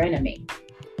not our enemy.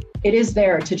 It is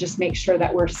there to just make sure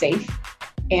that we're safe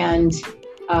and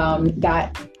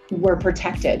that we're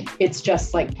protected. It's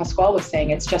just like Pasquale was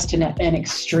saying, it's just an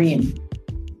extreme.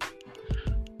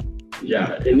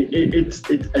 Yeah, and it's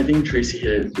I think Tracy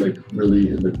hit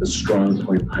really the strong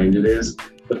point behind it is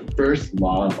the first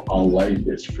law of all life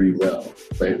is free will,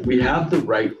 right? We have the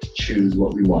right to choose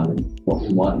what we want in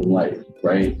life,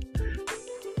 right?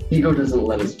 Ego doesn't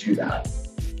let us do that.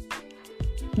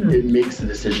 It makes the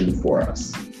decision for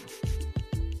us,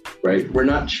 right? We're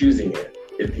not choosing it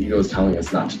if the ego is telling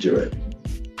us not to do it.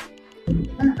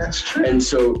 That's true. And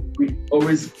so we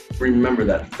always remember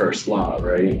that first law,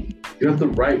 right? You have the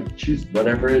right to choose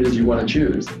whatever it is you want to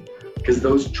choose, because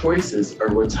those choices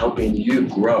are what's helping you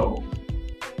grow.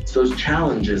 It's those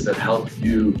challenges that help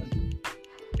you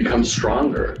become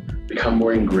stronger, become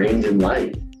more ingrained in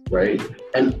life, right?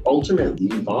 And ultimately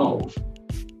evolve.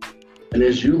 And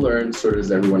as you learn, so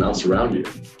does everyone else around you.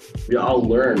 We all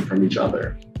learn from each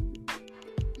other.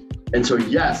 And so,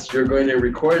 yes, you're going to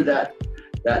record that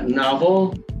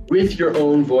novel with your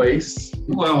own voice.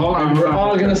 Well, hold on. And we're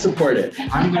all going to support it.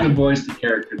 I'm going to voice the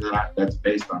character that's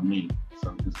based on me.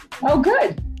 So Oh,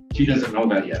 good. she doesn't know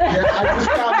that yet. Yeah,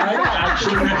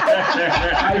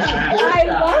 I just found I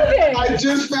love it. I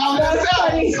just found that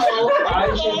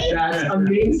out. So That's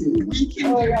amazing. we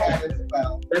can do that as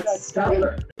well. That's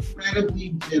stellar. Incredibly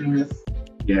generous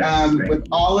Yes. with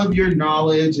all of your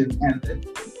knowledge and the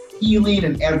healing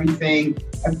and everything.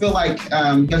 I feel like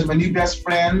you guys are my new best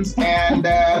friends, and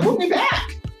we'll be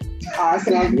back.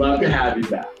 Awesome. Love to have you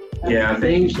back. Yeah,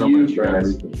 thank you so you much, for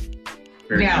guys. everything.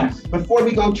 Very Now, nice. before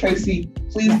we go, Tracy,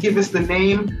 please give us the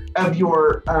name of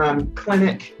your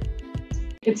clinic.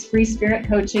 It's Free Spirit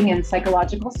Coaching and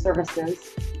Psychological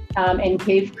Services. In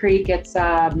Cave Creek,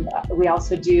 we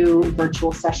also do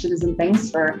virtual sessions and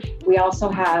things. We also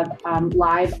have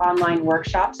live online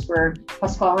workshops where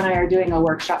Pasquale and I are doing a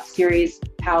workshop series,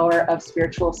 Power of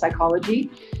Spiritual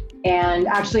Psychology. And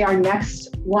actually our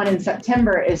next one in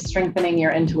September is Strengthening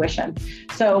Your Intuition.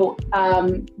 So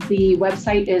the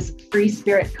website is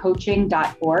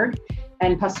freespiritcoaching.org.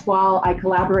 And Pasquale, I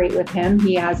collaborate with him.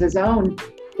 He has his own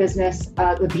business,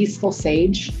 The Peaceful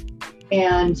Sage.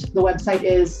 And the website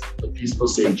is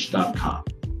thepeacefulsage.com.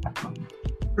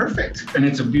 Perfect. And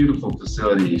it's a beautiful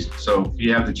facility. So if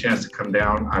you have the chance to come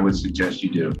down, I would suggest you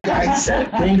do. Thanks,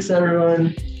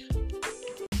 everyone.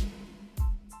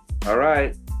 All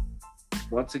right.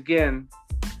 Once again,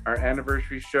 our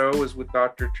anniversary show was with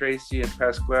Dr. Tracy and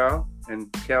Pasquale and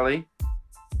Kelly.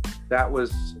 That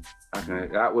was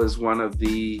one of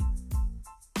the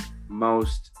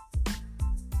most,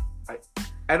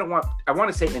 I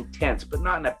want to say intense, but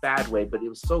not in a bad way, but it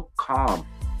was so calm,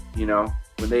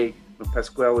 when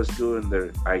Pasquale was doing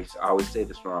I always say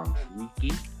this wrong,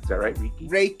 Reiki, is that right,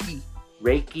 Reiki?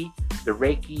 Reiki, the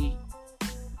Reiki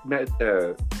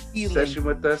session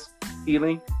with us,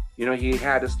 healing. He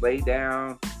had us lay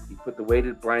down, he put the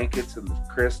weighted blankets and the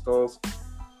crystals,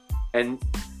 and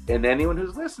anyone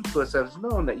who's listened to us has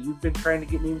known that you've been trying to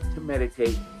get me to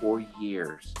meditate for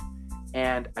years.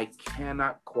 And I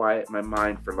cannot quiet my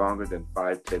mind for longer than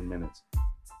 5-10 minutes.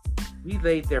 We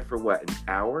laid there for what, an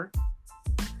hour?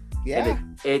 Yeah.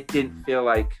 And it didn't feel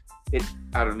like it,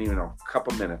 I don't even know, a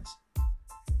couple minutes.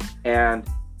 And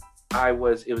it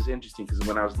was interesting because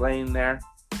when I was laying there,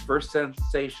 the first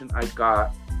sensation I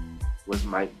got was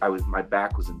my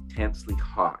back was intensely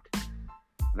hot.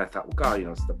 And I thought, well, God,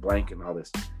 it's the blanket and all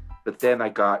this. But then I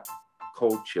got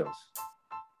cold chills.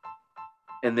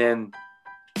 And then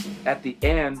at the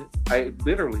end, I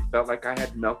literally felt like I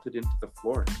had melted into the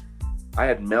floor. I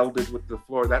had melded with the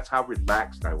floor. That's how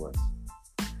relaxed I was.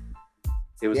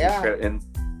 It was incredible.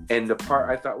 And the part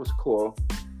I thought was cool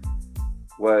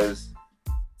was,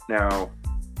 now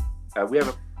we're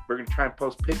going to try and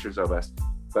post pictures of us,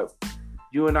 but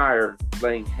you and I are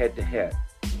laying head to head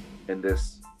in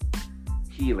this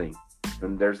healing,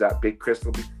 and there's that big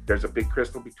crystal. There's a big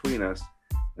crystal between us,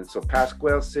 and so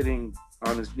Pasquale's sitting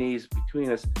on his knees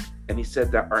between us, and he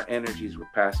said that our energies were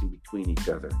passing between each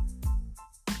other.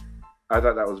 I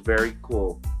thought that was very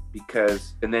cool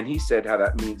because, and then he said how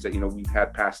that means that, you know, we've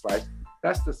had past lives.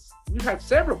 We've had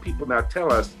several people now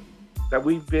tell us that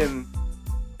we've been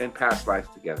in past lives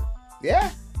together.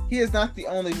 Yeah, he is not the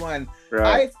only one.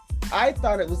 Right. I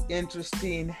thought it was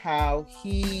interesting how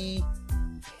he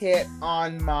hit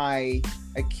on my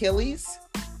Achilles,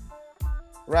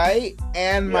 right?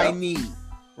 And my knee,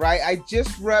 right? I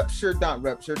just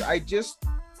I just,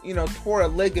 you know, tore a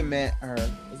ligament, or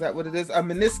is that what it is? A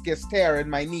meniscus tear in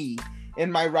my knee,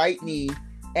 in my right knee.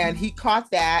 And he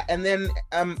caught that. And then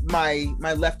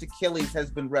my left Achilles has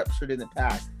been ruptured in the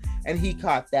past. And he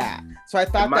caught that. So I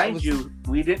thought mind you,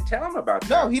 we didn't tell him about that.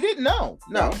 No, he didn't know.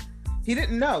 No, he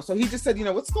didn't know. So he just said, you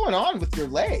know, what's going on with your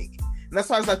leg? And that's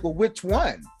why I was like, well, which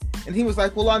one? And he was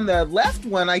like, well, on the left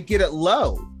one, I get it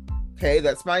low. Okay,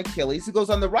 that's my Achilles. He goes,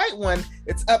 on the right one,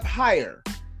 it's up higher.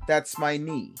 That's my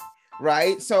knee.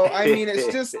 Right? So, I mean,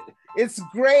 it's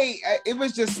great.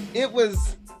 It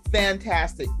was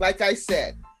fantastic. Like I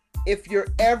said, if you're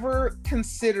ever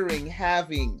considering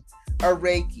having a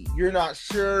Reiki, you're not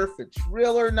sure if it's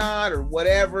real or not or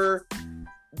whatever,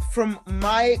 from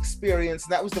my experience,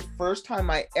 that was the first time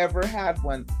I ever had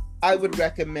one, I would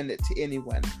recommend it to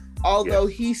anyone. Although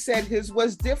he said his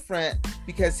was different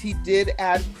because he did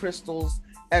add crystals,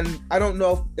 and I don't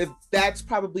know if that's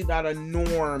probably not a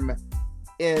norm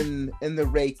in the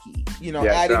Reiki. You know,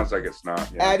 it sounds like it's not.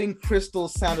 Yeah. Adding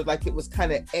crystals sounded like it was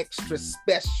kind of extra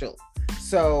special.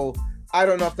 So I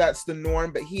don't know if that's the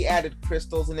norm, but he added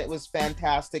crystals and it was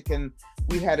fantastic. And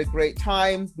we had a great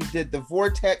time. We did the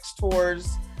vortex tours.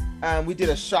 We did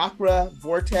a chakra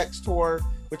vortex tour,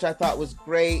 which I thought was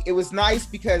great. It was nice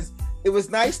because it was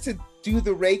nice to do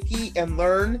the Reiki and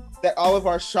learn that all of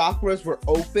our chakras were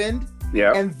opened,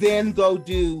 and then go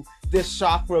do this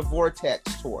chakra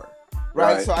vortex tour.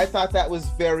 Right. So I thought that was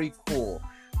very cool.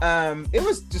 It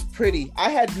was just pretty. I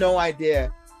had no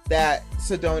idea that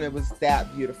Sedona was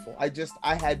that beautiful.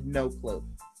 I had no clue.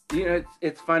 You know,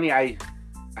 it's funny. I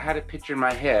had a picture in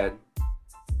my head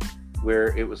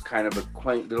where it was kind of a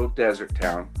quaint little desert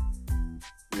town,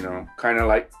 you know, kind of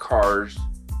like Cars,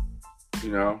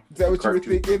 you know. Is that what you were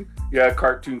thinking? Yeah,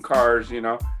 cartoon Cars, you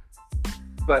know.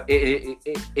 But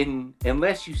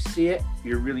unless you see it,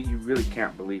 you really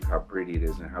can't believe how pretty it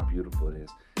is and how beautiful it is.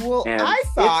 Well, and I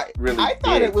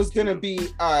thought it was going to be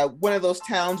one of those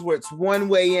towns where it's one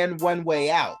way in, one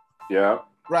way out. Yeah.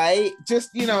 Right?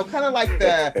 Just, you know, kind of like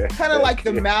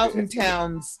the mountain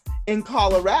towns in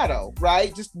Colorado,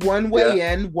 right? Just one way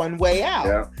in, one way out.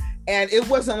 Yeah. And it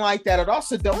wasn't like that at all.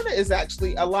 Sedona is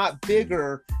actually a lot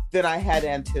bigger than I had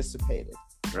anticipated.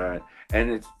 Right.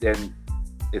 And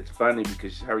it's funny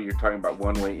because how you're talking about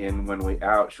one way in, one way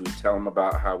out. Should we tell them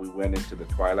about how we went into the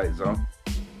Twilight Zone?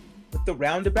 With the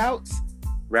roundabouts?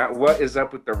 What is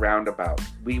up with the roundabouts?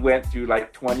 We went through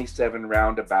like 27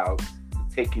 roundabouts,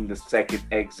 taking the second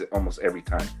exit almost every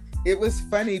time. It was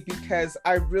funny because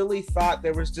I really thought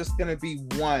there was just going to be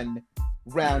one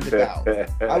roundabout.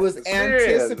 I was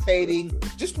anticipating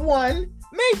just one,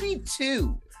 maybe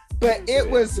two, but it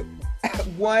was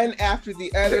one after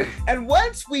the other. And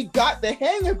once we got the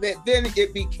hang of it, then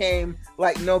it became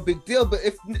like no big deal. But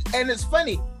and it's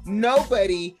funny,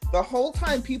 nobody, the whole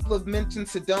time people have mentioned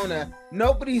Sedona,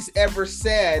 nobody's ever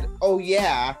said, oh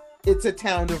yeah, it's a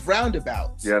town of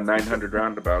roundabouts. Yeah, 900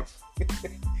 roundabouts.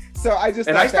 So I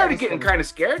started getting kind of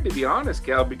scared, to be honest,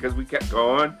 Kel, because we kept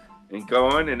going,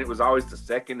 and it was always the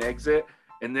second exit.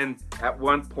 And then at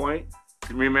one point,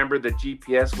 remember the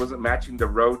GPS wasn't matching the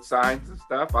road signs and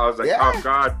stuff. I was like, oh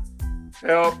God,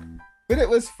 help. But it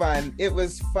was fun. It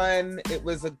was fun. It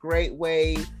was a great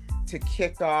way to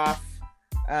kick off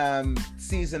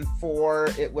season 4.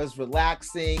 It was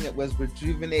relaxing. It was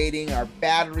rejuvenating. Our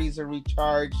batteries are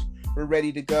recharged. We're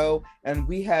ready to go. And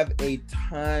we have a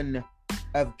ton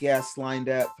of guests lined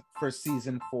up for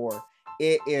season 4.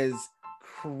 It is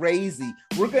crazy.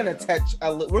 We're gonna touch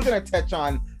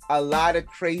on a lot of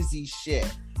crazy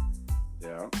shit.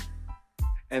 Yeah.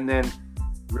 And then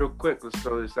real quick, let's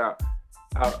throw this out.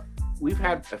 We've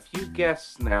had a few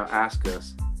guests now ask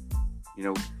us, you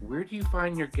know, where do you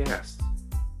find your guests?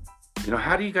 You know,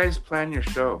 how do you guys plan your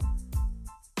show?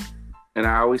 And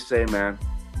I always say, man,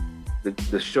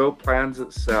 the show plans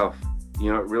itself.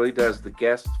 You know, it really does. The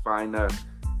guests find us.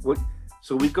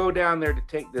 So we go down there to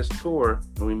take this tour,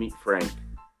 and we meet Frank,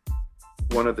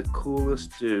 one of the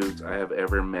coolest dudes I have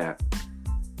ever met.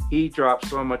 He dropped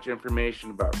so much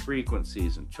information about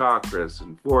frequencies and chakras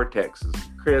and vortexes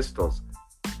and crystals.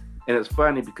 And it's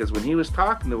funny because when he was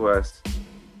talking to us,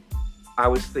 I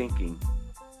was thinking,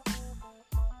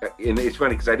 and it's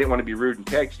funny because I didn't want to be rude and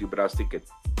text you, but I was thinking,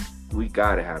 we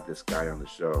got to have this guy on the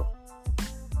show.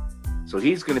 So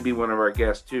he's going to be one of our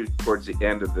guests too towards the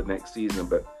end of the next season,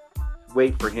 but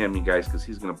wait for him, you guys, because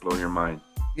he's going to blow your mind.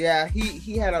 Yeah,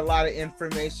 he had a lot of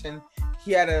information.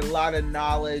 He had a lot of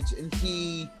knowledge, and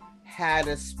he had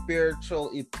a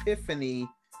spiritual epiphany,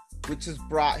 which has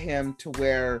brought him to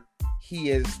where he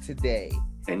is today.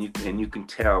 And you can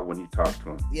tell when you talk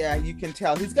to him. Yeah, you can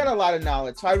tell. He's got a lot of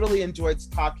knowledge. So I really enjoyed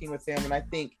talking with him, and I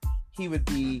think he would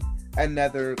be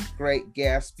another great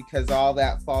guest because all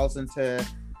that falls into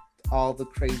all the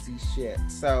crazy shit.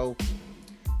 So,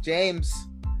 James,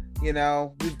 you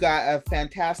know, we've got a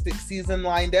fantastic season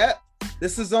lined up.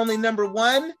 This is only number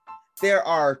 1. There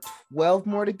are 12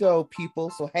 more to go, people.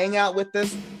 So hang out with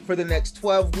us for the next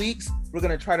 12 weeks. We're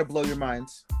going to try to blow your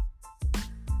minds.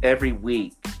 Every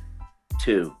week,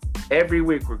 too. Every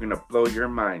week, we're going to blow your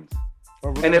minds.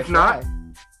 And if not,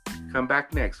 come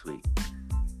back next week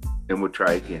and we'll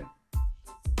try again.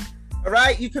 All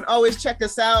right. You can always check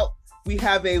us out. We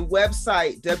have a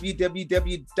website,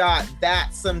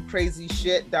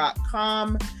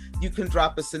 www.thatsomecrazyshit.com. You can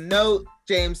drop us a note.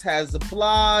 James has a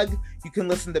blog. You can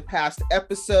listen to past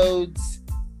episodes.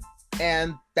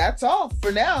 And that's all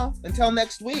for now. Until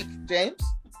next week, James.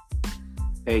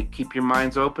 Hey, keep your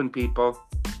minds open, people.